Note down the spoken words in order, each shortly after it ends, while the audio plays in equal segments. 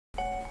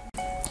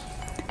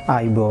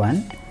ආයුබෝවන්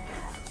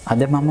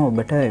අද මම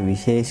ඔබට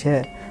විශේෂ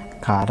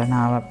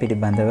කාරණාවක්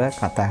පිළිබඳව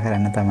කතා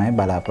කරන්න තමයි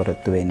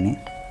බලාපොරොත්තු වෙන්නේ.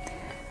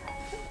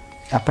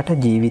 අපට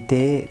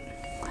ජීවිතයේ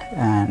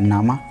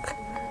නමක්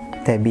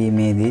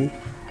තැබීමේදී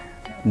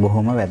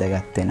බොහොම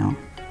වැදගත් වෙනවා.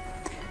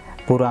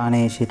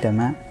 පුරාණයේ සිටම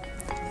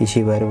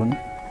ඍෂිවරුන්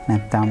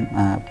නැත්නම්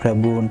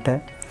ප්‍රභූන්ට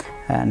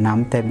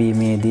නම්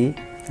තැබීමේදී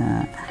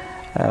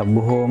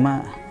බොහොම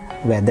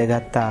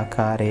වැදගත්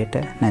ආකාරයට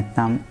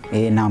නැත්නම්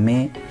ඒ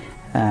නමේ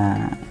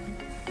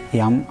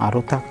යම්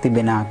අරුතක්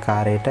තිබෙන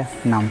ආකාරයට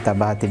නම්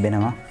තබා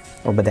තිබෙනවා.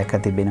 ඔබ දැක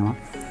තිබෙනවා.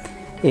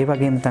 ඒ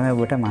වගේම තමයි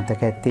ඔබට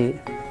මතක ඇති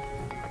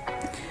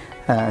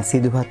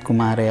සිදුහත්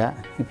කුමාරයා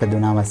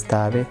ඉපදුන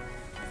අවස්ථාවේ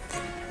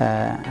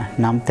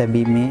නම්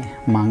තැබීමේ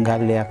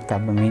මංගල්‍යයක්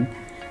තබමින්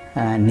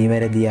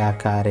නිවැරදි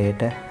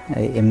ආකාරයට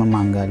එම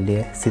මංගල්‍ය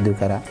සිදු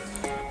කරා.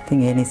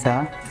 ඉතින් ඒ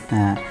නිසා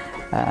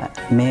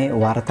මේ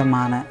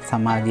වර්තමාන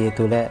සමාජය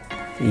තුළ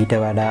ඊට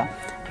වඩා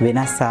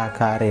වෙනස්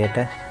ආකාරයට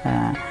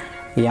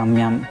යම්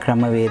යම්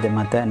ක්‍රමවේද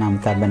මත නම්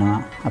තබනවා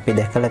අපි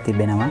දැකලා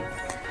තිබෙනවා.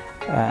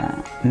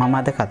 මම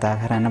අද කතා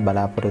කරන්න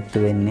බලාපොරොත්තු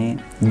වෙන්නේ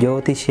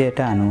ජ්‍යොතිෂයට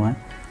අනුව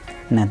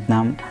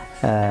නැත්නම්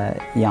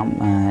යම්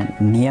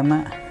නියම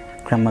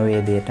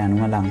ක්‍රමවේදයට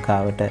අනුව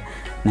ලංකාවට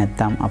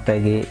නැත්නම්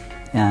අපගේ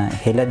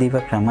හෙළදිව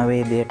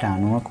ක්‍රමවේදයට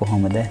අනුව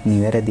කොහොමද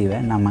නිවැරදිව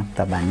නමක්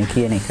තබන්නේ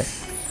කියන එක.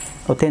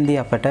 ඔතෙන්දී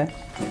අපට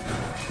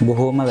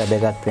බොහෝම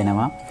වැදගත්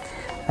වෙනවා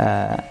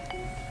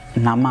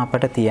නම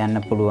අපට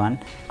තියන්න පුළුවන්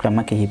ක්‍රම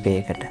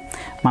කිහිපයකට.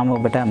 මම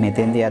ඔබට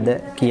මෙතෙන්දී අද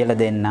කියලා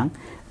දෙන්නම්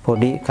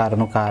පොඩි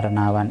කරුණු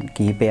කාරණාවන්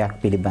කිහිපයක්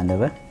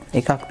පිළිබඳව.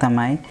 එකක්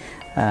තමයි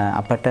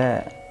අපට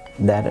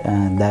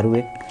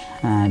දරුවෙක්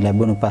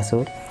ලැබුණු පසු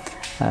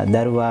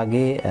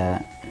දරුවාගේ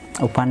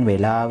උපන්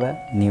වේලාව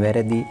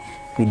නිවැරදි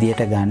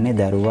විදියට ගන්නේ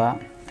දරුවා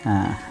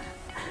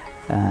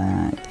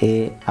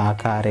ඒ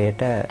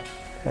ආකාරයට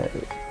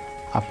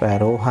අප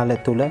රෝහල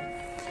තුල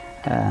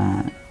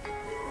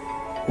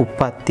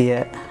උප්පත්තිය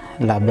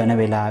ලබන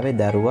වෙලාවේ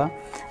දරුවා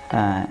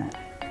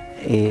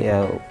ඒ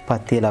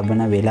උප්පත්තිය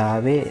ලබන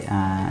වෙලාවේ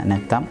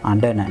නැත්තම්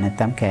අඬන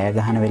නැත්තම් කෑ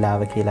ගහන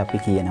වෙලාව කියලා අපි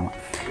කියනවා.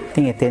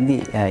 ඉතින්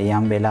එතෙන්දී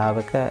යම්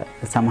වෙලාවක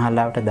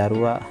සමහරවිට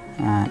දරුවා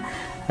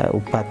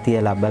උප්පත්තිය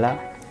ලැබලා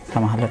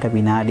සමහරවිට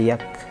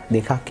විනාඩියක්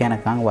දෙකක්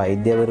යනකම්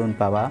වෛද්‍යවරුන්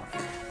පවා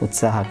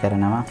උත්සාහ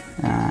කරනවා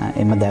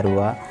එම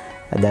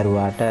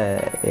දරුවාට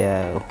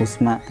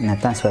හුස්ම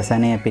නැත්නම්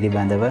ශ්වසනය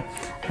පිළිබඳව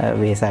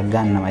වෙහෙසක්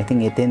ගන්නවා.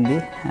 ඉතින් එතෙන්දී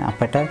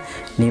අපට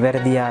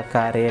නිවැරදි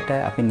ආකාරයට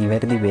අපි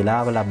නිවැරදි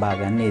වේලාව ලබා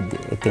ගන්න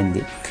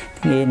එතෙන්දී.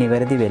 ඉතින් මේ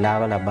නිවැරදි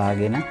වේලාව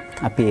ලබාගෙන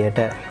අපි ඒට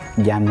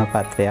ජන්ම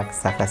පත්‍රයක්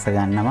සකස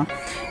ගන්නවා.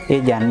 ඒ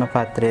ජන්ම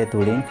පත්‍රය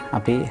තුලින්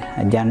අපි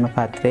ජන්ම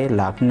පත්‍රයේ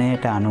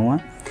ලග්නයට අනුව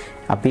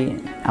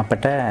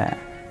අපට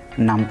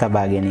නම්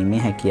තබා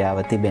ගැනීමේ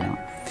හැකියාව තිබෙනවා.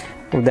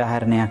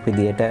 උදාහරණයක්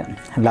විදියට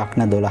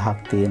ලග්න 12ක්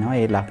තියෙනවා.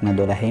 ඒ ලග්න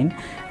 12න්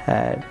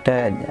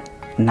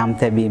නම්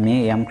තැබීමේ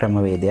යම්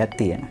ක්‍රමවේදයක්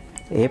තියෙනවා.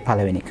 ඒ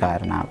පළවෙනි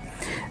කාරණාව.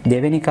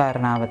 දෙවෙනි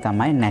කාරණාව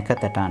තමයි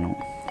නැකතට අනුව.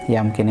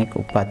 යම් කෙනෙක්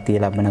උප්පත්තිය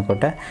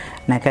ලැබනකොට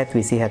නැකත්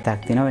 27ක්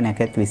තියෙනවා. ඒ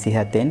නැකත්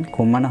 27න්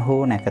කුමන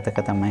හෝ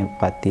නැකතක තමයි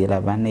උප්පත්තිය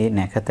ලබන්නේ. ඒ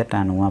නැකතට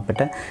අනුව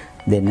අපට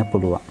දෙන්න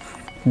පුළුවන්.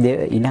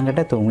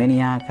 ඊළඟට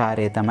තුන්වෙනි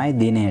ආකාරය තමයි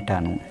දිනයට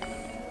අනුව.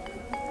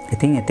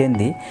 ඉතින්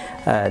එතෙන්දී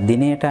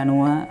දිනයට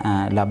අනුව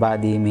ලබා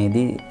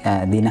දීමේදී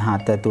දින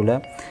 7 තුල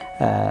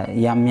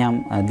යම් යම්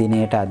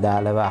දිනයට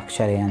අදාළව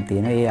අක්ෂරයන්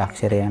තියෙනවා. ඒ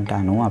අක්ෂරයන්ට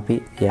අනුව අපි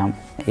යම්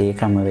ඒ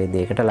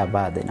ක්‍රමවේදයකට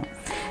ලබා දෙනවා.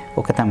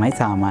 ඔක තමයි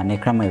සාමාන්‍ය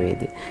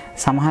ක්‍රමවේදය.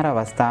 සමහර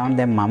අවස්ථාවන්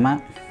දැන් මම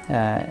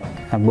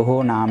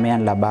බොහෝ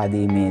නාමයන් ලබා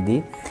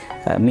දීමේදී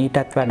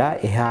මීටත් වඩා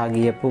එහා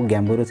ගියපු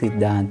ගැඹුරු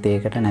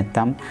સિદ્ધාන්තයකට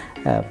නැත්තම්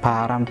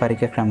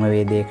පාරම්පරික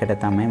ක්‍රමවේදයකට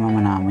තමයි මම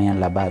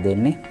නාමයන් ලබා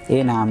දෙන්නේ.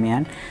 ඒ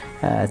නාමයන්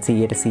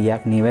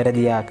 100%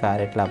 නිවැරදි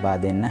ආකාරයට ලබා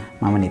දෙන්න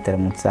මම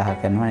නිතරම උත්සාහ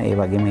කරනවා. ඒ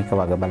වගේම ඒක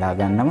වග බලා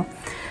ගන්නවා.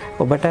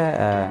 ඔබට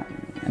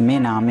මේ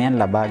නාමයන්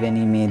ලබා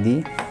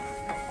ගැනීමේදී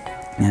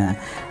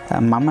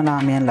මම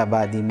නාමයන්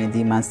ලබා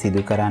දීමේදී මම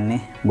සිදු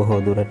කරන්නේ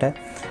බොහෝ දුරට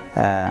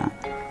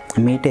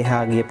මීට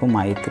එහා ගියපු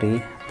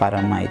මෛත්‍රී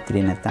පරම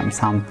මෛත්‍රී නැත්නම්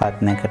සම්පත්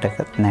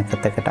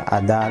නැකතකට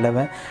අදාළව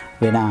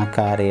වෙන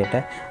ආකාරයට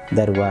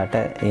දරුවාට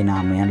ඒ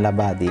නාමයන්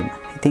ලබා දීම.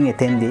 ඉතින්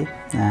එතෙන්දී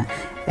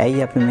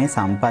ඇයි අපි මේ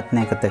සම්පත්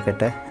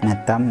නැකතකට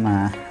නැත්නම්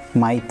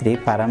මෛත්‍රී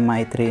පරම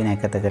මෛත්‍රී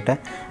නැකතකට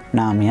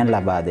නාමයන්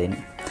ලබා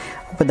දෙන්නේ?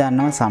 ඔබ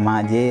දන්නවා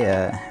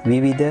සමාජයේ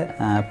විවිධ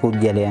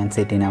පුද්ගලයන්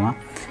සිටිනවා.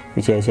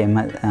 විශේෂයෙන්ම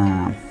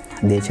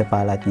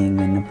දේශපාලඥයින්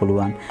වෙන්න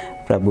පුළුවන්,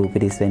 ප්‍රභූ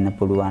පිරිස් වෙන්න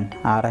පුළුවන්,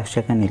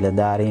 ආරක්ෂක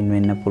නිලධාරීන්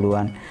වෙන්න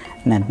පුළුවන්,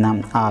 නැත්නම්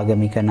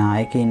ආගමික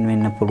නායකයින්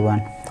වෙන්න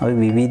පුළුවන්. ඔය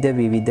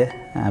විවිධ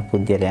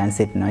පුද්ගලයන්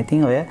සිටිනවා.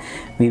 ඉතින් ඔය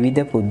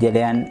විවිධ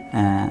පුද්ගලයන්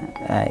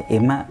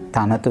එම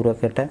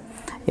තනතුරකට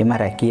එම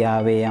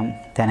රැකියාවේ යම්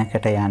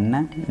තැනකට යන්න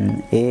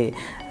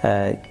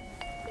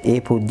ඒ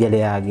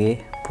පුද්ගලයාගේ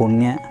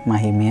පුණ්‍ය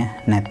මහිමය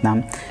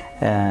නැත්නම්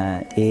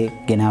ඒ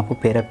ගෙනාපු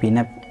පෙර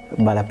පින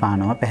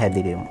බලපානවා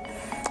පැහැදිලිවම.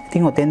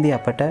 ඉතින් ඔතෙන්දී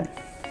අපට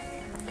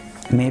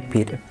මේ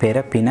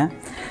පෙර පින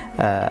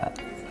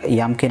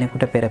යම්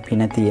කෙනෙකුට පෙර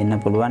පින තියෙන්න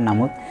පුළුවන්.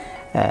 නමුත්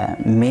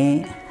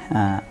මේ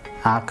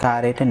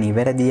ආකාරයට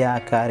නිවැරදි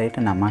ආකාරයට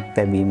නමක්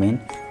තැබීමෙන්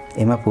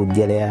එම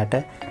පුද්ගලයාට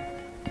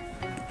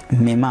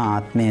මෙම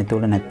ආත්මය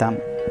තුළ නැත්නම්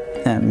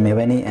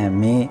මෙවැනි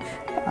මේ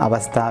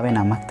අවස්ථාවේ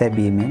නමක්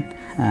තැබීමෙන්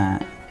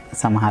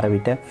සමහර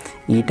විට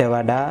ඊට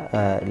වඩා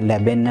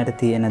ලැබෙන්නට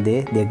තියෙන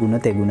දේ දෙගුණ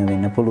තෙගුණ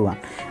වෙන්න පුළුවන්.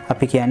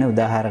 අපි කියන්නේ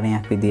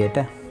උදාහරණයක් විදියට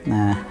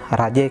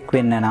රජෙක්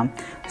වෙන්න නම්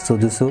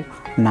සුදුසු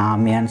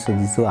නාමයන්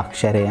සුදුසු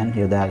අක්ෂරයන්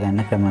යොදා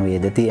ගන්න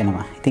ක්‍රමවේද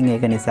තියෙනවා. ඉතින්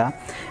ඒක නිසා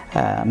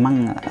මම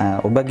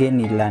ඔබගෙන්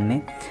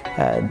ඉල්ලන්නේ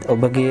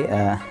ඔබගේ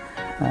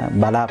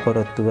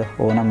බලාපොරොත්තුව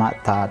ඕනම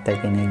තාත්තා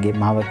කෙනෙක්ගේ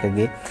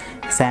මවකගේ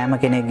සෑම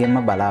කෙනෙක්ගෙම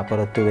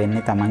බලාපොරොත්තු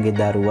වෙන්නේ තමන්ගේ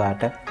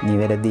දරුවාට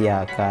නිවැරදි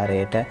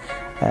ආකාරයට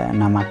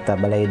නමක්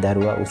තබලා ඒ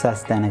දරුවා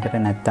උසස් තැනකට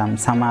නැත්නම්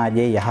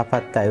සමාජයේ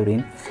යහපත්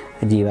අයුරින්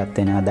ජීවත්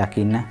වෙනවා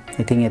දකින්න.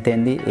 ඉතින්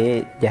එතෙන්දී ඒ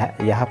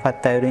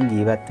යහපත් අයුරින්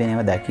ජීවත්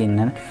වෙනවා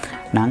දකින්න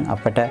නම්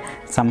අපට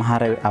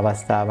සමහර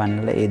අවස්ථාවන්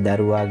වල ඒ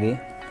දරුවාගේ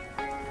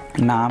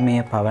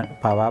නාමය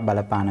පවා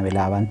බලපාන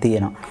වෙලාවන්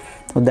තියෙනවා.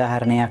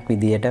 උදාහරණයක්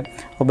විදියට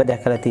ඔබ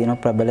දැකලා තියෙන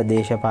ප්‍රබල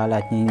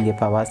දේශපාලඥයින්ගේ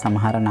පවා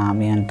සමහර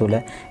නාමයන් තුල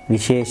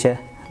විශේෂ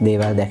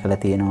දේවල් දැකලා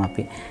තියෙනවා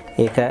අපි.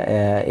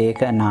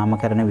 ඒක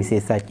නාමකරණ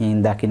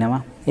විශේෂඥයින්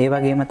දකිනවා. ඒ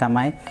වගේම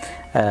තමයි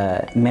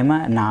මෙම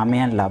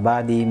නාමයන් ලබා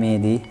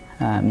දීමේදී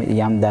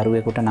යම්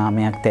දරුවෙකුට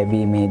නාමයක්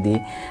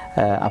තැබීමේදී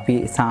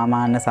අපි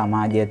සාමාන්‍ය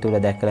සමාජය තුල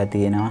දැකලා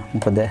තියෙනවා.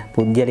 මොකද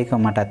පුද්ගලිකව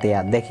මටත් ඒ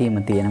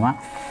අත්දැකීම තියෙනවා.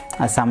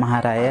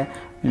 සමහර අය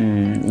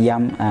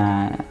යම්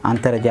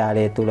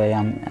අන්තර්ජාලය තුල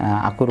යම්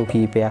අකුරු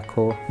කීපයක්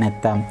හෝ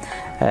නැත්නම්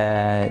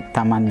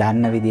තමන්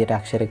දන්න විදියට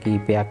අක්ෂර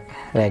කීපයක්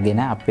රැගෙන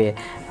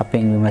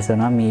අපෙන්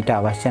විමසනවා මීට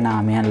අවශ්‍ය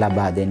නාමයන්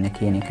ලබා දෙන්න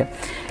කියන එක.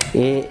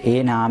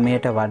 ඒ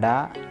නාමයට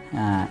වඩා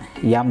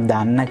යම්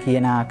දන්න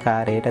කියන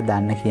ආකාරයට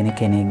දන්න කියන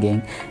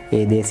කෙනෙක්ගෙන්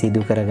ඒ දේ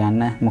සිදු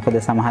කරගන්න.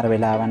 මොකද සමහර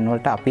වෙලාවන්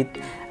වලට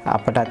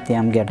අපටත්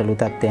යම් ගැටලු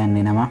තත්ත්වයන්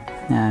එනවා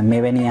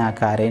මෙවැනි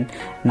ආකාරයෙන්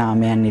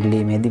නාමයන්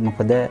ඉල්ලීමේදී.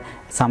 මොකද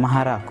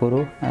සමහර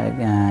අකුරු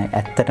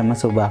ඇත්තටම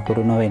සුබ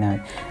අකුරු නොවෙනවා.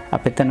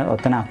 අපිට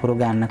ඔතන අකුරු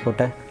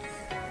ගන්නකොට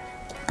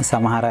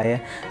සමහර අය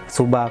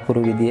සුබ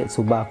අකුරු විදිය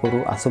සුබ අකුරු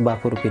අසුබ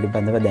අකුරු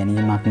පිළිබඳව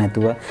දැනීමක්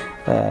නැතුව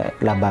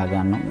ලබා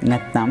ගන්නවා.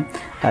 නැත්නම්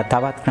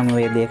තවත්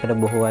ක්‍රමවේදයකට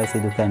බොහෝ අය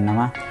සිදු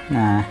කරනවා.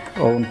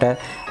 ඔවුන්ට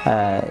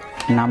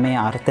නමේ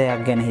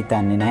අර්ථයක් ගැන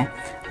හිතන්නේ නැහැ.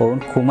 ඔවුන්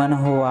කුමන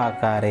හෝ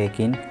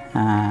ආකාරයකින්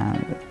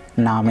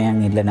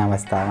නාමයන් ඉල්ලන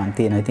අවස්ථාවන්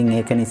තියෙනවා. ඉතින්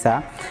ඒක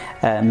නිසා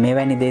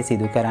මෙවැනි දේ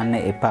සිදු කරන්න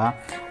එපා.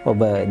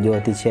 ඔබ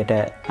ජ්‍යොතිෂයට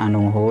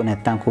අනුව හෝ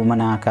නැත්නම්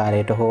කුමන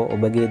ආකාරයට හෝ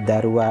ඔබගේ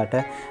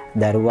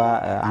දරුවා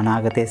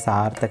අනාගතයේ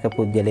සාර්ථක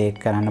පුද්ගලයෙක්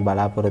කරන්න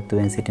බලාපොරොත්තු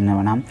වෙන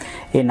සිටිනවා නම්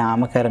ඒ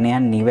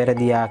නාමකරණයන්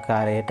නිවැරදි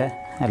ආකාරයට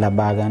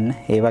ලබා ගන්න.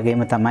 ඒ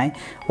වගේම තමයි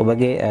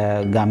ඔබගේ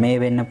ගමේ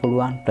වෙන්න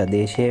පුළුවන්,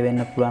 ප්‍රදේශයේ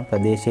වෙන්න පුළුවන්.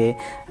 ප්‍රදේශයේ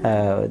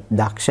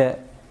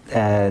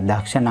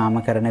දක්ෂ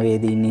නාමකරණ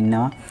වේදීන්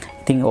ඉන්නවා.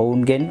 ඉතින්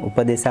ඔවුන්ගෙන්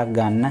උපදෙසක්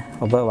ගන්න,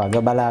 ඔබ වග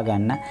බලා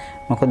ගන්න.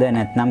 මොකද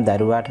නැත්නම්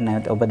දරුවාට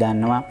නැවත ඔබ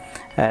දන්නවා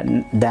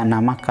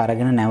නමක්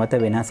අරගෙන නැවත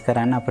වෙනස්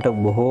කරන්න අපට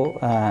බොහෝ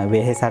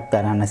වෙහෙසක්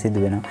දරන්න සිදු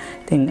වෙනවා.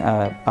 ඉතින්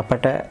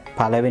අපට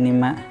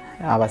පළවෙනිම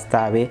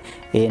අවස්ථාවේ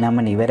ඒ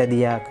නම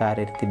නිවැරදි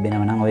ආකාරයට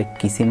තිබෙනවා නම් ඔය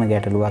කිසිම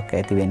ගැටලුවක්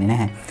ඇති වෙන්නේ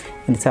නැහැ.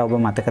 ඒ නිසා ඔබ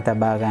මතක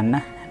තබා ගන්න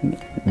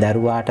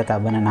දරුවාට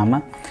තබන නම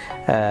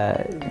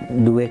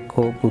දුවෙක්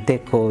හෝ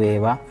පුතෙක් හෝ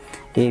වේවා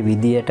ඒ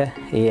විදියට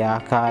ඒ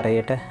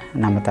ආකාරයට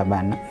නම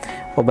තබන්න.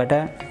 ඔබට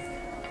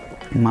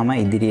මම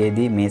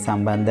ඉදිරියේදී මේ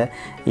සම්බන්ධ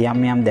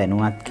යම්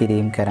දැනුවත්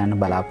කිරීම කරන්න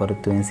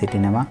බලාපොරොත්තු වෙන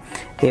සිටිනවා.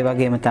 ඒ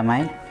වගේම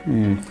තමයි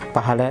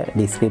පහළ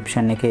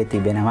ඩිස්ක්‍රිප්ෂන් එකේ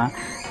තිබෙනවා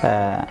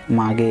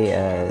මාගේ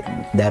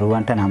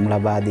දරුවන්ට නම්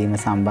ලබා දීම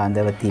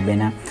සම්බන්ධව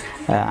තිබෙන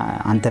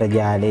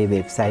අන්තර්ජාලයේ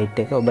වෙබ්සයිට්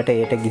එක. ඔබට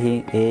ඒට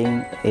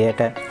ගිහින්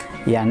එයට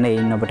යන්න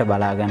එයින් ඔබට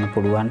බලා ගන්න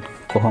පුළුවන්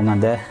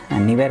කොහොමද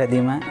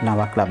නිවැරදිම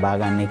නමක් ලබා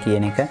ගන්න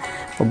කියන එක.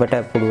 ඔබට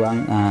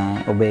පුළුවන්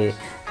ඔබේ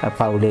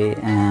පවුලේ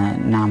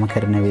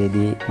නාමකරණ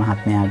වේදී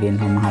මහත්මයාගෙන්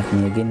හෝ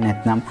මහත්මියගෙන්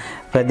නැත්නම්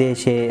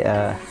ප්‍රදේශයේ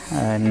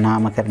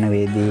නාමකරණ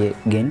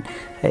වේදීගෙන්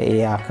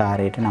ඒ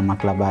ආකාරයට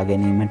නමක් ලබා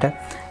ගැනීමට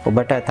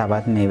ඔබට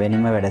තවත්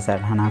මෙවැනිම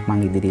වැඩසටහනක්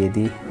මම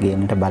ඉදිරියේදී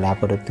ගේන්නට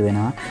බලාපොරොත්තු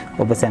වෙනවා.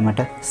 ඔබ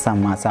සැමට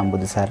සම්මා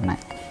සම්බුදු සරණයි.